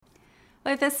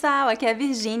Oi, pessoal, aqui é a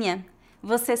Virgínia.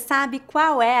 Você sabe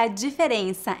qual é a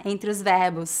diferença entre os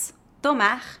verbos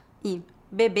tomar e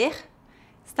beber?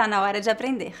 Está na hora de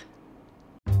aprender.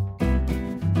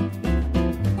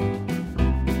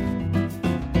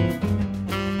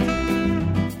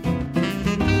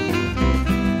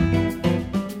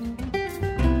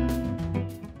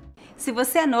 Se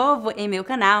você é novo em meu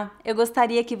canal, eu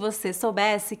gostaria que você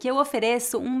soubesse que eu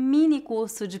ofereço um mini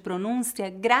curso de pronúncia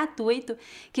gratuito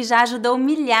que já ajudou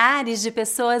milhares de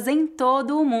pessoas em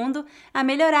todo o mundo a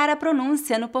melhorar a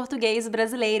pronúncia no português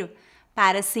brasileiro.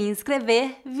 Para se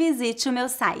inscrever, visite o meu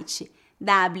site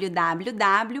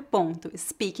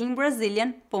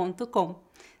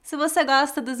www.speakingbrazilian.com. Se você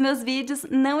gosta dos meus vídeos,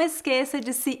 não esqueça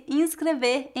de se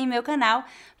inscrever em meu canal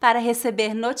para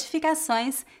receber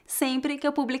notificações sempre que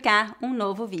eu publicar um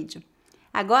novo vídeo.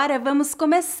 Agora vamos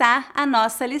começar a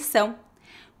nossa lição.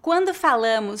 Quando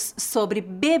falamos sobre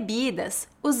bebidas,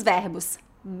 os verbos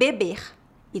beber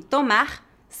e tomar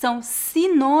são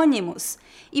sinônimos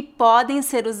e podem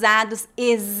ser usados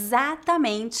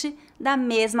exatamente da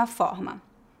mesma forma.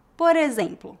 Por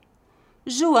exemplo,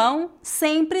 João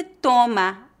sempre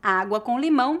toma água com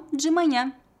limão de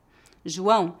manhã.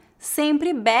 João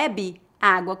sempre bebe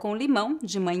água com limão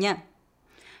de manhã.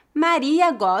 Maria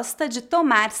gosta de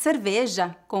tomar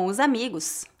cerveja com os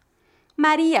amigos.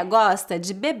 Maria gosta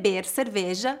de beber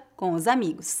cerveja com os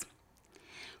amigos.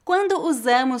 Quando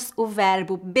usamos o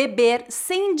verbo beber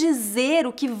sem dizer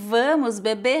o que vamos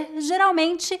beber,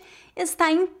 geralmente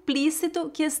está implícito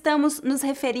que estamos nos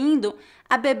referindo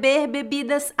a beber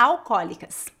bebidas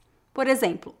alcoólicas. Por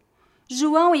exemplo,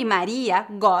 João e Maria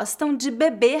gostam de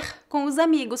beber com os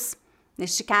amigos.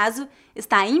 Neste caso,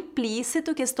 está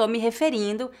implícito que estou me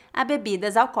referindo a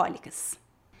bebidas alcoólicas.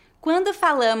 Quando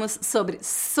falamos sobre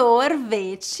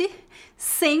sorvete,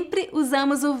 sempre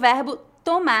usamos o verbo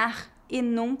tomar e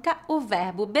nunca o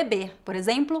verbo beber. Por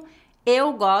exemplo,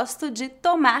 eu gosto de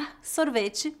tomar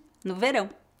sorvete no verão.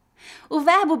 O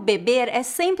verbo beber é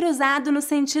sempre usado no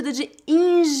sentido de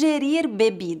ingerir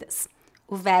bebidas.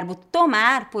 O verbo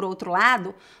tomar, por outro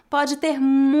lado, pode ter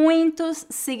muitos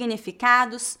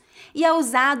significados e é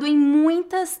usado em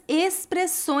muitas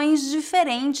expressões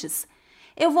diferentes.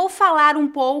 Eu vou falar um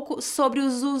pouco sobre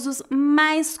os usos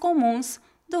mais comuns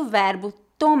do verbo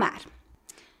tomar.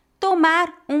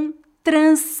 Tomar um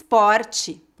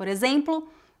transporte. Por exemplo,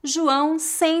 João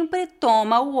sempre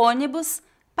toma o ônibus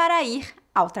para ir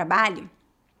ao trabalho.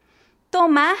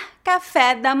 Tomar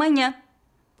café da manhã.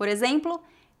 Por exemplo,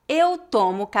 eu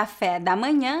tomo café da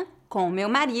manhã com meu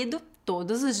marido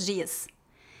todos os dias.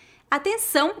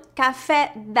 Atenção,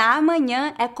 café da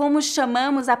manhã é como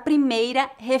chamamos a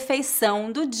primeira refeição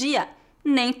do dia.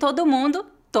 Nem todo mundo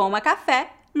toma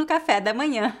café no café da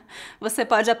manhã. Você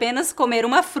pode apenas comer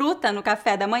uma fruta no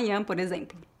café da manhã, por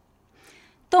exemplo.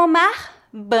 Tomar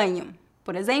banho.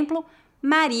 Por exemplo,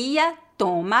 Maria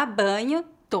toma banho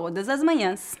todas as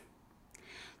manhãs.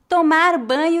 Tomar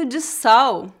banho de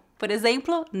sol. Por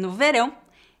exemplo, no verão,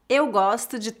 eu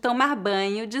gosto de tomar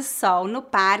banho de sol no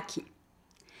parque.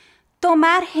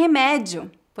 Tomar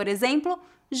remédio. Por exemplo,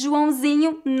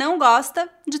 Joãozinho não gosta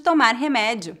de tomar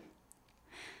remédio.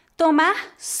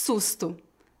 Tomar susto.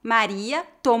 Maria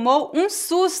tomou um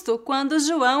susto quando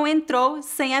João entrou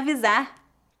sem avisar.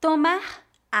 Tomar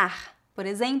ar. Por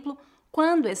exemplo,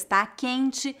 quando está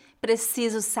quente,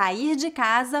 preciso sair de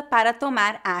casa para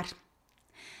tomar ar.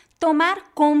 Tomar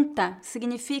conta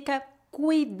significa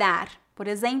cuidar. Por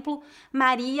exemplo,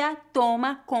 Maria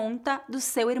toma conta do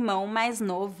seu irmão mais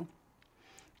novo.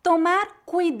 Tomar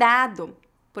cuidado.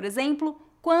 Por exemplo,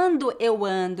 quando eu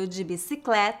ando de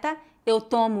bicicleta, eu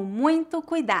tomo muito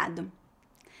cuidado.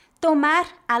 Tomar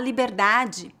a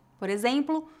liberdade. Por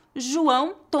exemplo,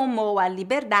 João tomou a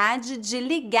liberdade de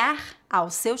ligar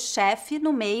ao seu chefe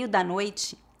no meio da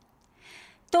noite.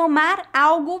 Tomar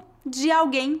algo de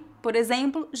alguém. Por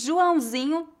exemplo,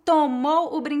 Joãozinho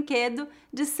tomou o brinquedo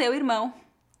de seu irmão.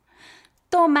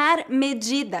 Tomar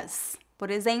medidas.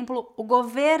 Por exemplo, o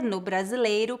governo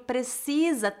brasileiro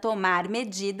precisa tomar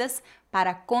medidas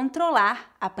para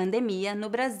controlar a pandemia no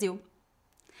Brasil.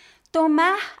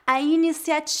 Tomar a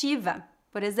iniciativa.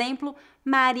 Por exemplo,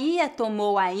 Maria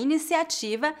tomou a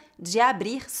iniciativa de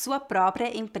abrir sua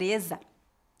própria empresa.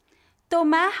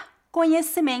 Tomar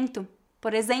conhecimento.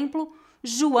 Por exemplo,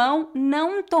 João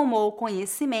não tomou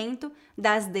conhecimento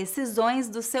das decisões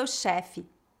do seu chefe.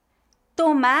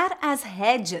 Tomar as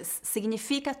rédeas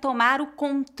significa tomar o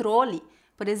controle.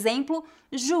 Por exemplo,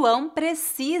 João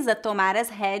precisa tomar as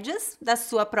rédeas da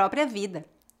sua própria vida.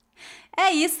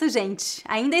 É isso, gente!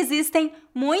 Ainda existem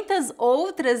muitas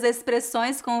outras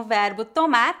expressões com o verbo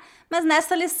tomar, mas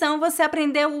nessa lição você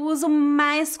aprendeu o uso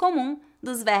mais comum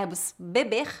dos verbos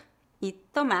beber e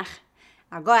tomar.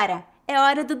 Agora é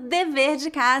hora do dever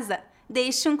de casa.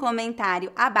 Deixe um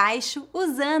comentário abaixo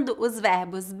usando os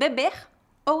verbos beber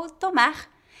ou tomar.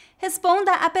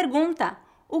 Responda a pergunta: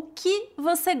 o que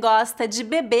você gosta de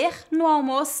beber no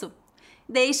almoço?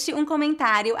 Deixe um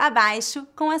comentário abaixo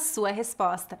com a sua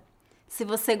resposta. Se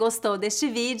você gostou deste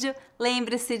vídeo,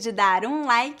 lembre-se de dar um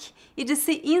like e de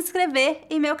se inscrever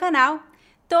em meu canal.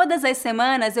 Todas as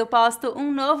semanas eu posto um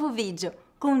novo vídeo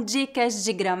com dicas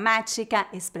de gramática,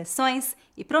 expressões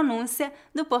e pronúncia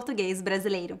do português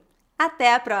brasileiro.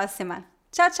 Até a próxima!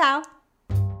 Tchau, tchau!